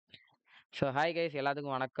So hi guys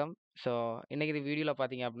எல்லாத்துக்கும் வணக்கம். So இன்னைக்கு இது வீடியோவில்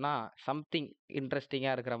பார்த்தீங்க அப்படின்னா சம்திங்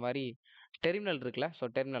இன்ட்ரெஸ்டிங்காக இருக்கிற மாதிரி டெர்மினல் இருக்குல்ல. ஸோ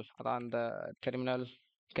டெர்மினல் அதான் அந்த terminal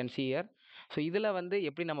can see year. So இதில் வந்து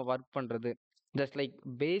எப்படி நம்ம ஒர்க் பண்ணுறது, ஜஸ்ட் லைக்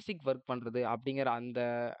பேசிக் ஒர்க் பண்ணுறது அப்படிங்கிற அந்த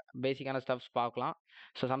பேசிக்கான ஸ்டப்ஸ் பார்க்கலாம்.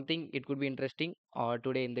 So something it could be interesting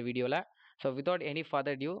today இந்த வீடியோவில். So without any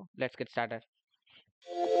further due let's get started.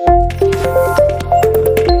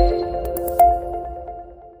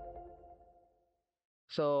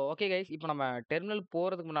 So okay guys, இப்போ நம்ம டெர்மினல்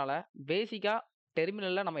போகிறதுக்கு முன்னால் பேசிக்காக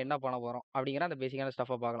டெர்மினலில் நம்ம என்ன பண்ண போகிறோம் அப்படிங்கிற அந்த பேசிக்கான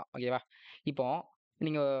ஸ்டஃப்பை பார்க்கலாம். ஓகேவா? இப்போ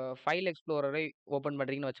நீங்கள் ஃபைல் எக்ஸ்ப்ளோரரை ஓப்பன்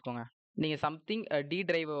பண்ணுறீங்கன்னு வச்சுக்கோங்க. நீங்கள் சம்திங் டி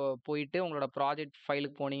டிரைவ் போயிட்டு உங்களோட ப்ராஜெக்ட்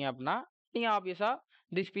ஃபைலுக்கு போனீங்க அப்படின்னா நீங்கள் ஆப்வியஸாக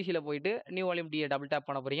திஸ் பிசியில் போயிட்டு நியூ வால்யூம் டியை டபுள் டேப்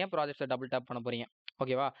பண்ண போகிறீங்க, ப்ராஜெக்ட்ஸை டபுள் டேப் பண்ண போகிறீங்க.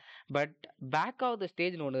 ஓகேவா? பட் பேக் ஆஃப் த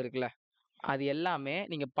ஸ்டேஜ்னு ஒன்று இருக்குல்ல, அது எல்லாமே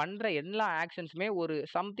நீங்கள் பண்ணுற எல்லா ஆக்ஷன்ஸுமே ஒரு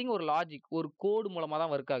சம்திங் ஒரு லாஜிக் ஒரு கோடு மூலமாக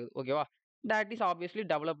தான் ஒர்க் ஆகுது. ஓகேவா? That is obviously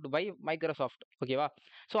developed by Microsoft. ஓகேவா?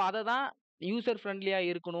 ஸோ அதை தான் யூசர் ஃப்ரெண்ட்லியாக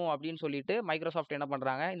இருக்கணும் அப்படின்னு சொல்லிட்டு மைக்ரோசாஃப்ட் என்ன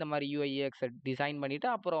பண்ணுறாங்க, இந்த மாதிரி யூஐஎக்ஸை டிசைன் பண்ணிவிட்டு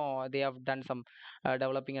அப்புறம் they have done some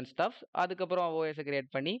developing and stubs. அதுக்கப்புறம் ஓஎஸை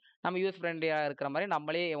கிரியேட் பண்ணி நம்ம யூஸ் ஃப்ரெண்ட்லியாக இருக்கிற மாதிரி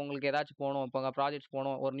நம்மளே உங்களுக்கு ஏதாச்சும் போகணும், இப்போ உங்கள் ப்ராஜெக்ட்ஸ்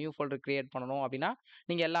போகணும், ஒரு நியூ ஃபோல்டர் கிரியேட் பண்ணணும் அப்படின்னா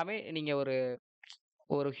நீங்கள் எல்லாமே நீங்கள் ஒரு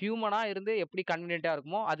ஒரு ஹியூமனா இருந்து எப்படி கன்வீனியன்ட்டா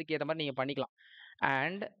இருக்குமோ அதுக்கு ஏத்த மாதிரி நீங்க பண்ணிக்கலாம்.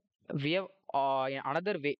 And we have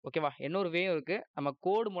another way. ஓகேவா? இன்னொரு வேயும் இருக்கு. நம்ம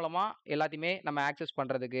கோடு மூலமா எல்லாத்தையுமே நம்ம ஆக்சஸ்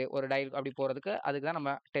பண்றதுக்கு ஒரு டைல் அப்படி போறதுக்கு அதுக்கு தான்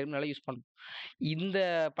நம்ம டெர்மினலை யூஸ் பண்றோம். இந்த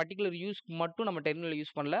பர்ட்டிகுலர் யூஸ்க்கு மட்டும் நம்ம டெர்மினல்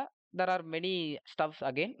யூஸ் பண்ணல. There are many stubs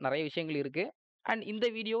again நிறைய விஷயங்கள் இருக்கு. அண்ட் இந்த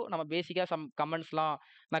வீடியோ நம்ம பேசிக்கா சம் கமெண்ட்ஸ்லாம்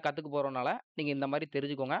நான் கற்றுக்க போகிறோம்னால நீங்கள் இந்த மாதிரி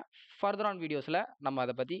தெரிஞ்சுக்கோங்க. ஃபர்தர் ஆன் வீடியோஸில் நம்ம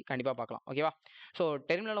அதை பற்றி கண்டிப்பாக பார்க்கலாம். ஓகேவா? ஸோ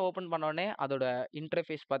டெர்மினலை ஓப்பன் பண்ணோடனே அதோட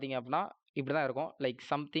இன்டர்ஃபேஸ் பார்த்தீங்க அப்படின்னா இப்படி தான் இருக்கும். லைக்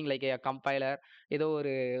சம்திங் லைக் ஏ கம்பைலர், ஏதோ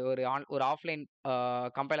ஒரு ஒரு ஆஃப்லைன்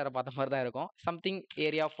கம்பைலரை பார்த்த மாதிரி தான் இருக்கும். சம்திங்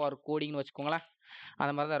ஏரியா ஃபார் கோடிங்னு வச்சுக்கோங்களேன்,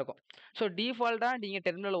 அந்த மாதிரி தான் இருக்கும். ஸோ டிஃபால்ட்டாக நீங்கள்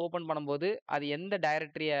டெர்மினல் ஓப்பன் பண்ணும்போது அது எந்த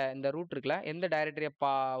டைரக்டரியை, இந்த ரூட் இருக்குல்ல, எந்த டைரக்டரியை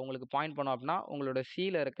உங்களுக்கு பாயிண்ட் பண்ணும் அப்படின்னா உங்களோட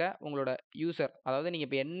சியில் இருக்க உங்களோட யூசர், அதாவது நீங்கள்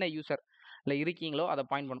இப்போ என்ன யூசர் இருக்கீங்களோ அதை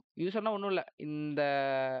பாயிண்ட் பண்ணும். யூசர்னா ஒன்றும் இல்லை, இந்த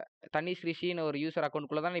தனிஷ்ரிஷின்னு ஒரு யூசர்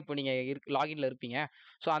அக்கௌண்ட்குள்ளே தானே இப்போ நீங்கள் லாகின்ல இருப்பீங்க.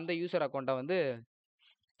 ஸோ அந்த யூசர் அக்கௌண்ட்டை வந்து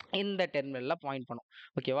இந்த டெர்மினலில் பாயிண்ட் பண்ணும்.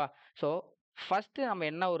 ஓகேவா? ஸோ ஃபஸ்ட்டு நம்ம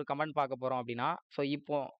என்ன ஒரு கமெண்ட் பார்க்க போகிறோம் அப்படின்னா, ஸோ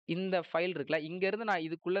இப்போ இந்த ஃபைல் இருக்குல்ல, இங்கேருந்து நான்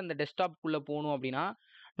இதுக்குள்ளே இந்த டெஸ்க்டாப்குள்ளே போகணும் அப்படின்னா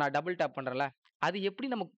நான் டபுள் டேப் பண்ணுறேன்ல, அது எப்படி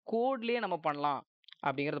நம்ம கோட்லேயே நம்ம பண்ணலாம்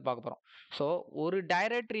அப்படிங்கிறத பார்க்க போகிறோம். ஸோ ஒரு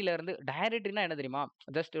டைரக்டரியிலேருந்து, டைரக்டரினா என்ன தெரியுமா?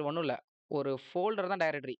 ஜஸ்ட் ஒன்றும் இல்லை, ஒரு ஃபோல்டர் தான்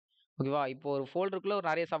டைரக்டரி. ஓகேவா? இப்போ ஒரு ஃபோல்டருக்குள்ளே ஒரு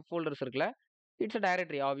நிறைய சப் ஃபோல்டர்ஸ் இருக்குல்ல, இட்ஸ் அ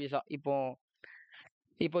டைரக்டரி ஆப்வியஸாக. இப்போ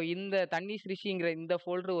இப்போ இந்த தண்ணீஸ் ரிஷிங்கிற இந்த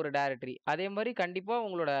ஃபோல்டர் ஒரு டைரக்டரி. அதே மாதிரி கண்டிப்பா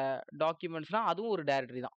உங்களோட டாக்குமெண்ட்ஸ்னா அதுவும் ஒரு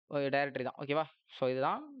டைரக்டரி தான். டைரக்டரி தான். ஓகேவா? ஸோ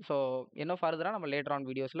இதுதான். ஸோ இன்னும் ஃபர்தரா நம்ம லேட்டர் ஆன்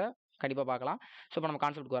வீடியோஸ்ல கண்டிப்பா பார்க்கலாம். ஸோ இப்போ நம்ம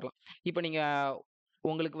கான்செப்ட்க்கு வரலாம். இப்போ நீங்க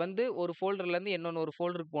உங்களுக்கு வந்து ஒரு ஃபோல்டர்லேருந்து இன்னொன்னு ஒரு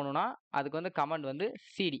ஃபோல்டருக்கு போகணும்னா அதுக்கு வந்து கமாண்ட் வந்து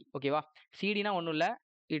சிடி. ஓகேவா? சிடினா ஒன்றும் இல்லை,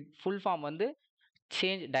 ஃபுல் ஃபார்ம் வந்து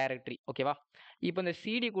சேஞ்ச் டைரக்டரி. ஓகேவா? இப்போ இந்த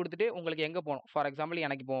சிடி கொடுத்துட்டு உங்களுக்கு எங்கே போகணும், ஃபார் எக்ஸாம்பிள்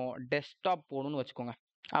எனக்கு இப்போ டெஸ்க்டாப் போகணும்னு வச்சுக்கோங்க.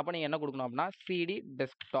 அப்போ நீங்கள் என்ன கொடுக்கணும் அப்படின்னா சிடி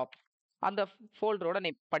டெஸ்க்டாப், அந்த ஃபோல்டரோட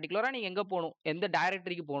நேம், பர்டிகுலராக நீங்கள் எங்கே போகணும், எந்த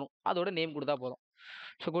டைரக்டரிக்கு போகணும் அதோட நேம் கொடுத்தா போதும்.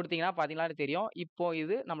 ஸோ கொடுத்தீங்கன்னா பார்த்தீங்களான்னு தெரியும், இப்போ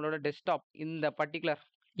இது நம்மளோட டெஸ்க்டாப் இந்த பர்டிகுலர்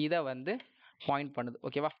இதை வந்து பாயிண்ட் பண்ணுது.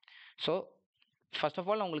 ஓகேவா? ஸோ ஃபர்ஸ்ட் ஆஃப்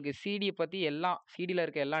ஆல் உங்களுக்கு சிடியை பற்றி எல்லாம், சிடியில்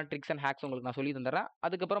இருக்க எல்லா ட்ரிக்ஸ் அண்ட் ஹேக்ஸ் உங்களுக்கு நான் சொல்லி தந்துடுறேன்.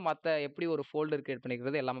 அதுக்கப்புறம் மற்ற எப்படி ஒரு ஃபோல்டர் கிரியேட்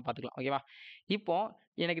பண்ணிக்கிறது எல்லாமே பார்த்துக்கலாம். ஓகேவா? இப்போ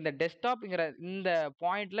எனக்கு இந்த டெஸ்க்டாப்ங்கிற இந்த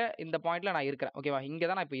பாயிண்ட்ல நான் இருக்கிறேன். ஓகேவா? இங்கே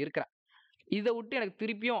தான் நான் இப்போ இருக்கிறேன். இதை விட்டு எனக்கு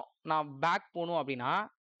திருப்பியும் நான் பேக் போகணும் அப்படின்னா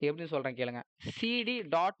எப்படின்னு சொல்கிறேன் கேளுங்க. சிடி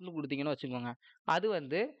டாட்னு கொடுத்தீங்கன்னு வச்சுக்கோங்க, அது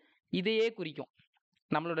வந்து இதையே குறிக்கும்,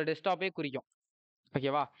 நம்மளோட டெஸ்க்டாப்பே குறிக்கும்.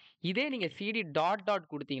 ஓகேவா? இதே நீங்கள் சிடி டாட் டாட்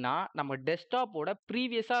கொடுத்தீங்கன்னா நம்ம டெஸ்க்டாப்போட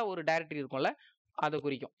ப்ரீவியஸாக ஒரு டைரக்டரி இருக்கும்ல, அதை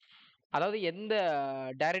குறிக்கும். அதாவது எந்த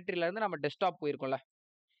டைரக்டரியிலேருந்து நம்ம டெஸ்க்டாப் போயிருக்கோம்ல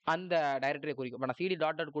அந்த டைரக்டரியை குறிக்கும். இப்போ நான் சிடி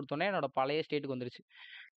டாட் டாட் கொடுத்தோன்னே என்னோட பழைய ஸ்டேட்டுக்கு வந்துருச்சு.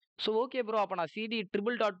 ஸோ ஓகே ப்ரோ, அப்போ நான் சிடி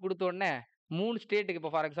ட்ரிபிள் டாட் கொடுத்தோடனே 3 ஸ்டேட்டுக்கு, இப்போ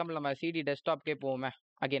ஃபார் எக்ஸாம்பிள் நம்ம சிடி டெஸ்க்டாப்கே போவோமே,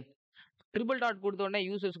 அகைன் ட்ரிபிள் டாட் கொடுத்தோடனே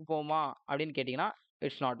யூசர்ஸ்க்கு போகுமா அப்படின்னு கேட்டிங்கன்னா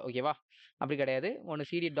இட்ஸ் நாட். ஓகேவா? அப்படி கிடையாது. ஒன்று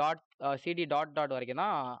சிடி டாட் டாட் வரைக்கும்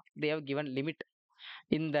தான் தே ஹவ் கிவன் லிமிட்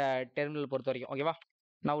இந்த டெர்மினல் பொறுத்த வரைக்கும். ஓகேவா?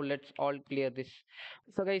 Now let's all clear this.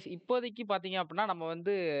 So guys, இப்போதைக்கு பார்த்தீங்க அப்படின்னா நம்ம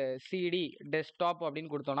வந்து சிடி டெஸ்க்டாப்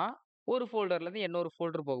அப்படின்னு கொடுத்தோன்னா ஒரு ஃபோல்டர்லேருந்து இன்னொரு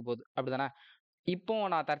ஃபோல்டர் போக போகுது. அப்படி தானே? இப்போ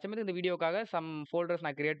நான் தற்சமயத்துக்கு இந்த வீடியோக்காக சம் ஃபோல்டர்ஸ்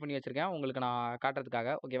நான் கிரியேட் பண்ணி வச்சிருக்கேன் உங்களுக்கு நான்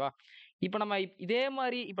காட்டுறதுக்காக. ஓகேவா? இப்ப நம்ம இதே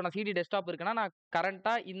மாரி இப்ப நான் சிடி டெஸ்க்டாப் இருக்குன்னா, நான்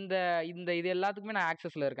கரண்ட்டா இந்த இந்த இது எல்லாத்துக்குமே நான்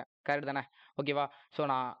ஆக்சஸ்ல இருக்கேன். கரெக்ட் தானே? ஓகேவா? ஸோ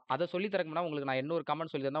நான் அத சொல்லி தரக்கு முன்னாடி உங்களுக்கு நான் இன்னொரு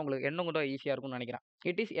கமெண்ட் சொல்லி தந்தா உங்களுக்கு இன்னும் கூட ஈஸியா இருக்கும்னு நெனைக்கிறேன்.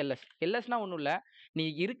 It is LS. எல்எஸ்னா ஒண்ணும் இல்ல. நீ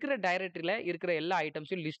இருக்கிற டைரக்டரில இருக்கிற எல்லா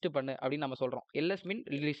ஐட்டம்ஸையும் லிஸ்ட் பண்ணு அப்படின்னு நம்ம சொல்றோம். எல்எஸ் மீன்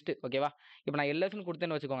லிஸ்ட். ஓகேவா? இப்ப நான் எல்எஸ்ன்னு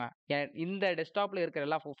குடுத்தேன்னு வச்சுக்கோங்க. இந்த டெஸ்க்டாப்ல இருக்கிற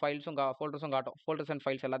எல்லா ஃபைல்ஸும் ஃபோல்டர்ஸும் காட்டும். ஃபோல்டர்ஸ் அண்ட்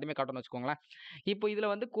ஃபைல்ஸ் எல்லாத்தையுமே காட்டும்னு வச்சுக்கோங்களேன். இப்போ இதுல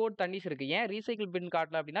வந்து கோட் தனிஷ் இருக்கு. ஏன் ரீசைக்கிள் பின்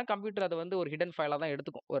காட்டல அப்படின்னா, கம்ப்யூட்டர் அத வந்து ஒரு ஹிடன் ஃபைலா தான்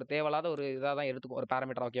எடுத்துக்கும். ஒரு தேவையில்லாத ஒரு இதா தான் எடுத்துக்கும். ஒரு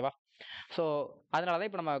பாராமீட்டரா ஓகேவா? ஸோ அதனால தான்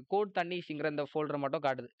இப்ப நம்ம கோட் தனிஷ்ங்கிற இந்த ஃபோல்டர் மட்டும்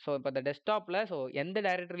காட்டுது. ஸோ இப்ப இந்த டெஸ்க்டாப்ல எந்த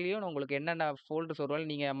டைரக்டரிலயும் உங்களுக்கு என்னென்ன ஃபோல்டர்ஸ் ஒருவேள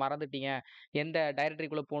நீங்க மறந்துட்டீங்க, எந்த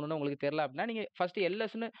டைரக்டரிக்குள்ள போகணும்னு உங்களுக்கு தெரியல அப்படின்னா, நீங்க ஃபர்ஸ்ட்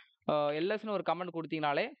எல்எஸ்ன்னு ஒரு command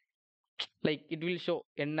குடுத்தீங்கனாலே, like it will show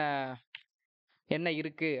என்ன என்ன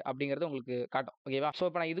இருக்கு அப்படிங்கிறது உங்களுக்கு காட்டும். ஓகேவா? ஸோ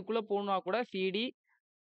இப்ப நான் இதுக்குள்ள போணும்னா கூட சிடி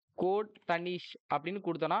கோட் தனிஷ் அப்படின்னு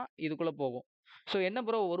குடுத்தோம்னா, இதுக்குள்ள போகும். ஸோ என்ன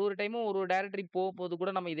ப்ரோ ஒரு டைமும் ஒரு டைரக்டரி போகும்போது கூட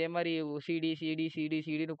நம்ம இதே மாரி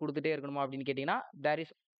சிடின்னு குடுத்துட்டே இருக்கணுமா அப்படின்னு கேட்டீங்கன்னா, there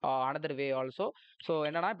is another way also. So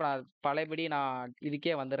என்னன்னா, இப்ப நான் பழையபடி நான்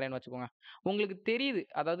இதுக்கே வந்துடுறேன்னு வச்சுக்கோங்க. உங்களுக்கு தெரியுது.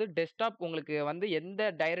 அதாவது டெஸ்க்டாப் உங்களுக்கு வந்து எந்த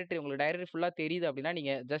டைரக்டரி உங்களுக்கு டைரக்டரி ஃபுல்லா தெரியுது அப்படின்னா,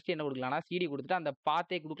 நீங்க ஜஸ்ட் என்ன குடுக்கலாம்னா, சிடி குடுத்துட்டு அந்த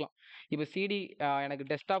பாத்தே குடுக்கலாம். இப்ப சிடி எனக்கு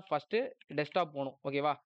டெஸ்க்டாப் ஃபர்ஸ்ட்டு டெஸ்க்டாப் போணும்.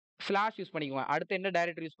 ஓகேவா? ஸ்லாஷ் யூஸ் பண்ணிக்குவேன். அடுத்து என்ன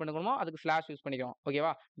டைரக்டரி யூஸ் பண்ணணுமோ அதுக்கு ஸ்லாஷ் யூஸ் பண்ணிக்குவோம்.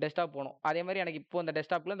 ஓகேவா? டெஸ்க்டாப் போணும். அதே மாரி எனக்கு இப்போ இந்த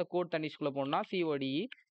டெஸ்க்டாப்ல இந்த கோட் தனிஷ்குள்ள போணும்னா சிஓடிஇ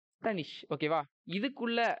தனிஷ். ஓகேவா?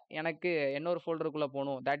 இதுக்குள்ள எனக்கு இன்னொரு ஃபோல்டருக்குள்ள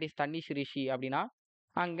போணும். தட் இஸ் தனிஷ்ரிஷி அப்படின்னா,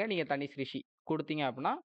 அங்க நீங்க தனிஷ்ரிஷி குடுத்தீங்க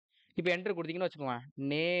அப்படின்னா, இப்ப என்டர் குடுத்தீங்கன்னு வச்சுக்கோங்க.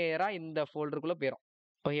 நேரா இந்த ஃபோல்டருக்குள்ள போயிரும்.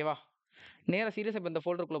 ஓகேவா? நேரா சீரியஸா இப்ப இந்த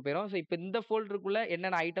ஃபோல்டருக்குள்ள போயிரும். ஸோ இப்ப இந்த ஃபோல்டருக்குள்ள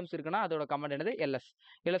என்னென்ன ஐட்டம்ஸ் இருக்குன்னா, அதோட கமாண்ட் என்னது? எல்எஸ்.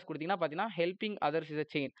 எல்எஸ் குடுத்தீங்கன்னா பார்த்தீங்கன்னா, helping others is a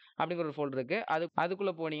chain அப்படிங்கிற ஒரு ஃபோல்டர் இருக்கு.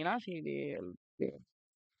 அதுக்குள்ள போனீங்கன்னா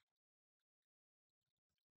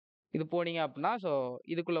இது போனீங்க அப்படின்னா, ஸோ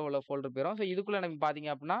இதுக்குள்ள உள்ள ஃபோல்டர் போயிரும். ஸோ இதுக்குள்ள எனக்கு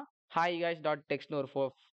பார்த்தீங்க அப்படின்னா, ஹாய் காய்ஸ் டாட் டெக்ஸ்ட்னு ஒரு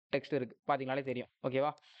டெக்ஸ்ட் இருக்கு. பார்த்தீங்கனாலே தெரியும்.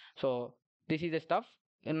 ஓகேவா? So this is the stuff.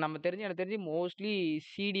 எனக்கு தெரிஞ்சு மோஸ்ட்லி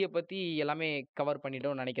சிடிய பத்தி எல்லாமே கவர்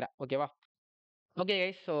பண்ணிட்டோம்னு நெனைக்கிறேன். ஓகேவா? Okay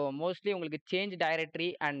guys. ஸோ மோஸ்ட்லி உங்களுக்கு சேஞ்ச் டைரக்டரி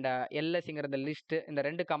அண்ட் எல்எஸ்ங்கிற இந்த லிஸ்ட் இந்த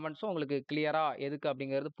 2 கமெண்ட்ஸும் உங்களுக்கு கிளியரா எதுக்கு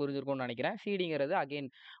அப்படிங்கிறது புரிஞ்சிருக்கும்னு நினைக்கிறேன். சிடிங்கிறது அகைன்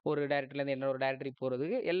ஒரு டைரக்டரிலேருந்து இன்னொரு டைரக்டரி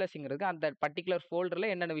போறதுக்கு, எல்எஸ்ங்கிறது அந்த பர்ட்டிகுலர் ஃபோல்டர்ல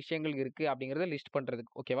என்னென்ன விஷயங்கள் இருக்கு அப்படிங்கிறத லிஸ்ட்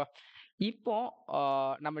பண்றதுக்கு. ஓகேவா? இப்போ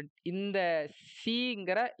நம்ம இந்த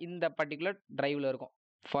சிங்கிற இந்த பர்ட்டிகுலர் டிரைவ்ல இருக்கும்.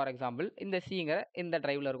 ஃபார் எக்ஸாம்பிள் இந்த சிங்கிற இந்த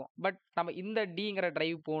டிரைவ்ல இருக்கும். பட் நம்ம இந்த டிங்கிற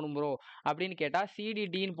டிரைவ் போணும் ப்ரோ அப்படின்னு கேட்டா, சிடி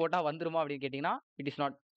டின்னு போட்டா வந்துருமா அப்படின்னு கேட்டீங்கன்னா, இட் இஸ்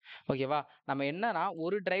நாட். ஓகேவா? நம்ம என்னன்னா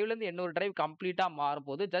ஒரு டிரைவ்ல இருந்து இன்னொரு டிரைவ் கம்ப்ளீட்டா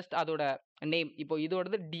மாறும்போது ஜஸ்ட் அதோட நேம் இப்போ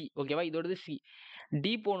இதோடது டி. ஓகேவா? இதோடது சி.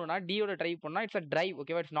 டி போணும்னா டியோட டிரைவ் போனா இட்ஸ் அ டிரைவ்.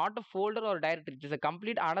 ஓகேவா? It's not a folder R directory. It's a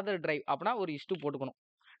complete another drive. அப்பனா ஒரு இஷ்டு போட்டுக்கணும்.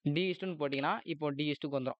 டி இஸ்டுன்னு போட்டீங்கன்னா, இப்போ டி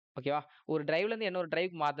இஸ்டுக்கு வந்துரும். ஓகேவா? ஒரு டிரைவ்ல இருந்து இன்னொரு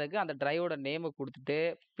டிரைவ்க்கு மாத்தறதுக்கு அந்த டிரைவோட நேம குடுத்துட்டு,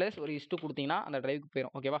 பிளஸ் ஒரு இஸ்டு குடுத்தீங்கன்னா, அந்த டிரைவ்க்கு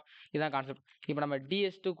போயிரும். ஓகேவா? இதான் கான்செப்ட். இப்ப நம்ம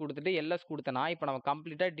டிஎஸ்2 குடுத்துட்டு எல்எஸ் குடுத்தேன்னா, இப்ப நம்ம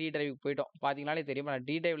கம்ப்ளீட்டா டி டிரைவ்க்கு போயிட்டோம். பாத்தீங்கனாலே தெரியும். இப்ப நான்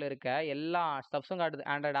டி டிரைவ்ல இருக்க எல்லா ஸ்டப்ஸும் காட்டுது.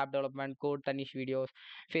 Android app development, code, Tanishq videos,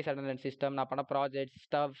 face attendance system, நான் பண்ண projects,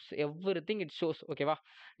 stubs everything it shows. ஓகேவா?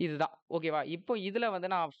 இதுதான். ஓகேவா? இப்போ இதுல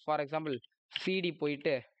வந்து நான் ஃபார் எக்ஸாம்பிள் சிடி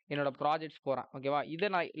போயிட்டு என்னோட ப்ராஜெக்ட்ஸ் போறேன். ஓகேவா? இத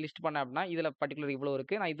நான் லிஸ்ட் பண்ணேன் அப்படின்னா, இதுல பர்ட்டிகுலர் இவ்வளோ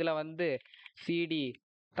இருக்கு. நான் இதுல வந்து சிடி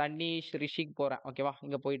தனீஷ் ரிஷிக்கு போறேன். ஓகேவா?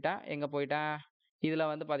 இங்க போயிட்டேன். எங்க போயிட்டேன்? இதுல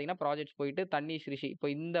வந்து பாத்தீங்கன்னா, ப்ராஜெக்ட்ஸ் போயிட்டு தனீஷ் ரிஷி. இப்போ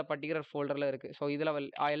இந்த பர்ட்டிகுலர் ஃபோல்டர்ல இருக்கு. ஸோ இதுல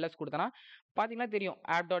எல்எஸ் குடுத்தேன்னா, பாத்தீங்கன்னா தெரியும்.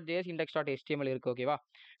 app.js index.html இருக்கு. ஓகேவா?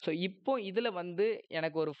 ஸோ இப்போ இதுல வந்து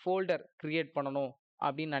எனக்கு ஒரு ஃபோல்டர் கிரியேட் பண்ணணும்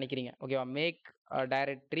அப்படின்னு நினைக்கிறீங்க. ஓகேவா? மேக்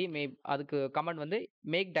டைரக்டரி அதுக்கு கமாண்ட் வந்து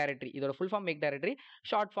மேக் டைரக்டரி. இதோட full form make directory.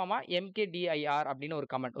 Short pharma mkdir அப்படின்னு ஒரு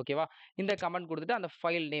கமெண்ட். ஓகேவா? இந்த கமெண்ட் குடுத்துட்டு அந்த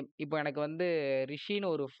ஃபைல் நேம் இப்போ எனக்கு வந்து ரிஷின்னு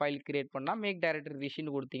ஒரு ஃபைல் கிரியேட் பண்ணா, மேக் டைரக்டரி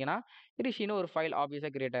ரிஷின்னு குடுத்தீங்கன்னா, ரிஷின்னு ஒரு ஃபைல்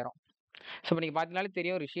ஆப்வியஸா கிரியேட் ஆயிரும். ஸோ இப்போ நீங்க பார்த்தீங்கனாலே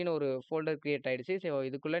தெரியும் ரிஷின்னு ஒரு ஃபோல்டர் கிரியேட் ஆயிடுச்சு. ஸோ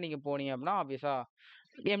இதுக்குள்ள நீங்க போனீங்க அப்படின்னா, ஆப்வியஸா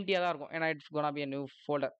எம்ப்டியா தான் இருக்கும். ஏன்னா it's gonna be a new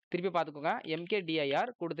folder. திருப்பி பார்த்துக்கோங்க. mkdir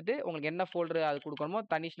குடுத்துட்டு உங்களுக்கு என்ன ஃபோல்டர் அது குடுக்கணுமோ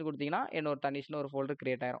தனீஷ்னு குடுத்தீங்கன்னா, இன்னொரு தனீஷ்னு ஒரு ஃபோல்டர்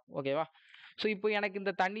கிரியேட் ஆயிரும். ஓகேவா? ஸோ இப்போ எனக்கு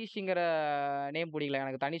இந்த தனீஷ்ங்கிற நேம் புடிக்கல.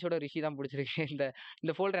 எனக்கு தனீஷோட ரிஷி தான் புடிச்சிருக்கு. இந்த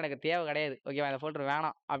இந்த ஃபோல்டர் எனக்கு தேவை கிடையாது. ஓகேவா? இந்த ஃபோல்டர்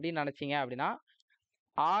வேணாம் அப்படின்னு நினைச்சீங்க அப்படின்னா,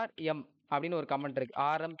 ஆர்எம் அப்படின்னு ஒரு கமெண்ட் இருக்கு.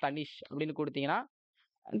 ஆர்எம் தனீஷ் அப்படின்னு குடுத்தீங்கன்னா,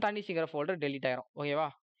 தனீஷ்ங்கிற ஃபோல்டர் டெலீட் ஆயிரும். ஓகேவா?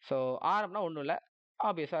 ஸோ ஆர்எம்னா ஒண்ணும் இல்ல.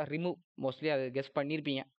 ஆப்வியஸா ரிமூவ். மோஸ்ட்லி அது கெஸ்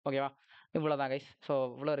பண்ணியிருப்பீங்க. ஓகேவா? இவ்வளோதான் கைஸ். ஸோ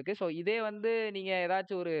இவ்வளோ இருக்கு. ஸோ இதே வந்து நீங்க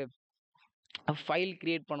ஏதாச்சும் ஒரு ஃபைல்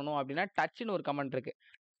கிரியேட் பண்ணணும் அப்படின்னா, டச்ன்னு ஒரு கமெண்ட் இருக்கு.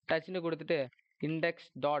 டச்ன்னு குடுத்துட்டு இண்டெக்ஸ்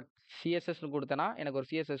டாட் சிஎஸ்எஸ்ன்னு குடுத்தேன்னா, எனக்கு ஒரு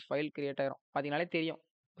சிஎஸ்எஸ் ஃபைல் கிரியேட் ஆயிரும். பார்த்தீங்கனாலே தெரியும்.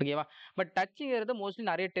 ஓகேவா? பட் டச்சுங்கிறது மோஸ்ட்லி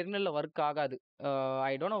நெறைய டெர்மினல்ல ஒர்க் ஆகாது.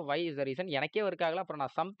 I don't know why is the reason. எனக்கே ஒர்க் ஆகல. அப்புறம்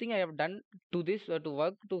நான் something I have done to this to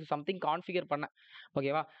work to something configure பண்ணேன்.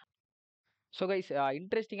 ஓகேவா? ஸோ கைஸ்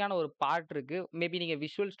இன்ட்ரெஸ்டிங்கான ஒரு பார்ட் இருக்கு. மேபி நீங்க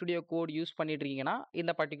விஷுவல் ஸ்டுடியோ கோட் யூஸ் பண்ணிட்டு இருக்கீங்கன்னா,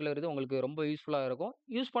 இந்த பர்ட்டிகுலர் இது உங்களுக்கு ரொம்ப யூஸ்ஃபுல்லா இருக்கும்.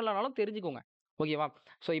 யூஸ் பண்ணலனாலும் தெரிஞ்சுக்கோங்க. ஓகேவா?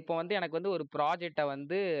 ஸோ இப்போ வந்து எனக்கு வந்து ஒரு ப்ராஜெக்ட்ட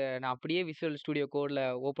வந்து நான் அப்படியே விஷுவல் ஸ்டுடியோ கோட்ல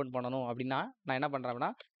ஓப்பன் பண்ணணும் அப்படின்னா, நான் என்ன பண்றேன்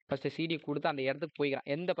அப்படின்னா, ஃபர்ஸ்ட்டு சிடி குடுத்து அந்த இடத்துக்கு போய்க்கிறேன்.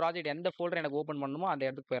 எந்த ப்ராஜெக்ட் எந்த ஃபோல்டர் எனக்கு ஓப்பன் பண்ணணுமோ அந்த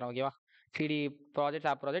இடத்துக்கு போயிடுறேன். ஓகேவா? சிடி ப்ராஜெக்ட்ஸ்,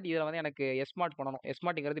 ஆப் ப்ராஜெக்ட் இதில வந்து எனக்கு எஸ்மார்ட் பண்ணணும்.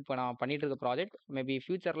 எஸ்மார்ட்ங்கிறது இப்போ நான் பண்ணிட்டு இருக்க ப்ராஜெக்ட். மேபி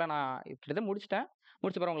ஃபியூச்சர்ல நான் கிட்டத்தட்ட முடிச்சுட்டேன்.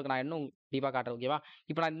 முடிச்ச பிறகு உங்களுக்கு நான் இன்னும் டீப்பா காட்டுறேன். ஓகேவா?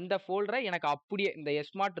 இப்ப நான் இந்த ஃபோல்டர எனக்கு அப்படியே இந்த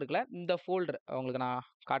எஸ்மார்ட் இருக்குல்ல, இந்த ஃபோல்டர் உங்களுக்கு நான்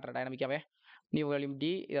காட்டுறேன் டைனமிக்காவே. நியூ வால்யூம்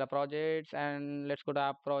டி இதில் projects and let's go to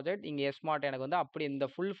half project. இங்கே எஸ்மார்ட் எனக்கு வந்து அப்படியே இந்த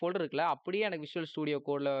ஃபுல் ஃபோல்டர் இருக்குல்ல, அப்படியே எனக்கு விஷுவல் ஸ்டுடியோ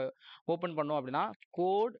கோடில் ஓப்பன் பண்ணணும் அப்படின்னா,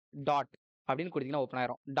 கோட் டாட் அப்படின்னு கொடுத்தீங்கன்னா ஓப்பன்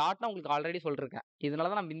ஆயிரும். டாட்னா உங்களுக்கு ஆல்ரெடி சொல்லிருக்கேன். இதனால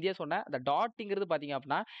தான் நான் முந்தியே சொன்னேன். அந்த டாட்ங்கிறது பார்த்தீங்க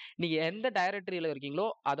அப்படின்னா, நீங்க எந்த டைரக்டரியில இருக்கீங்களோ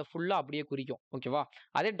அதை ஃபுல்லா அப்படியே குறிக்கும். ஓகேவா?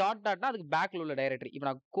 அதே டாட் டாட்னா அதுக்கு பேக்ல உள்ள டைரக்டரி. இப்போ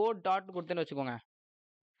நான் கோட் டாட் கொடுத்தேன்னு வச்சுக்கோங்க,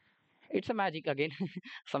 it's a magic again.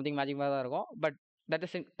 Something magic மாதிரி தான் இருக்கும். But that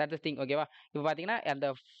is thing. ஓகேவா? இப்போ பார்த்தீங்கன்னா அந்த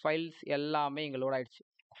ஃபைல்ஸ் எல்லாமே இங்கே லோட் ஆயிடுச்சு.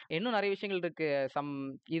 இன்னும் நிறைய விஷயங்கள் இருக்கு. சம்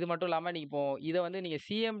இது மட்டும் இல்லாம நீங்க இப்போ இத வந்து நீங்க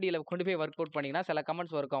சிஎம்டில கொண்டு போய் ஒர்க் அவுட் பண்ணீங்கன்னா, சில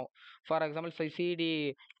கமெண்ட்ஸ் ஒர்க் ஆகும். ஃபார் எக்ஸாம்பிள் சிடி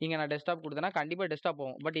இங்க நான் டெஸ்க்டாப் குடுத்தேன்னா, கண்டிப்பா டெஸ்க்டாப்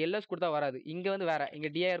போகும். பட் எல்எஸ் குடுத்தா வராது. இங்க வந்து வேற. இங்க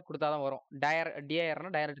டிஐஆர் குடுத்தா தான் வரும்.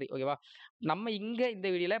 டிஐஆர்னா டைரக்டரி. ஓகேவா? நம்ம இங்க இந்த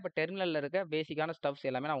வீடியோல இப்ப டெர்மினல்ல இருக்க பேசிக்கான ஸ்டப்ஸ்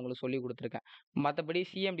எல்லாமே நான் உங்களுக்கு சொல்லிக் குடுத்துருக்கேன். மத்தபடி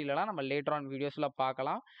சிஎம்டிலலாம் நம்ம லேட்டர் ஆன் வீடியோஸ்ல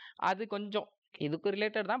பார்க்கலாம். அது கொஞ்சம் இதுக்கு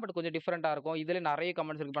ரிலேட்டட் தான். பட் கொஞ்சம் டிஃபரெண்ட்டா இருக்கும். இதுல நெறைய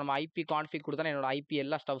கமெண்ட்ஸ் இருக்கு. இப்ப நம்ம ஐபி கான்ஃபிக் குடுத்தோம்னா, என்னோட ஐபி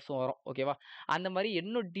எல்லா ஸ்டப்ஸும் வரும். ஓகேவா? அந்த மாரி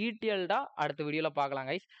இன்னும் டீட்டெயில்டா அடுத்த வீடியோல பார்க்கலாம்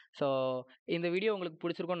கைஸ். ஸோ இந்த வீடியோ உங்களுக்கு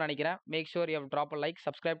பிடிச்சிருக்கும்னு நெனைக்கிறேன். Make sure you have drop a like,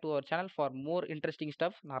 subscribe to our channel for more interesting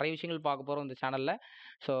stuff. நெறைய விஷயங்கள் பார்க்க போறோம் இந்த சேனல்ல.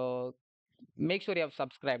 So make sure you have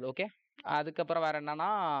subscribed. Okay. அதுக்கப்புறம் வேற என்னன்னா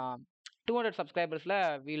 200 சப்ஸ்கிரைபர்ஸ்ல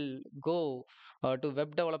will go to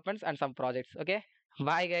web developments and some projects. Okay.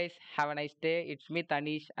 Bye guys. Have a nice day. It's me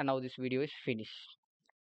Thanish and now this video is finished.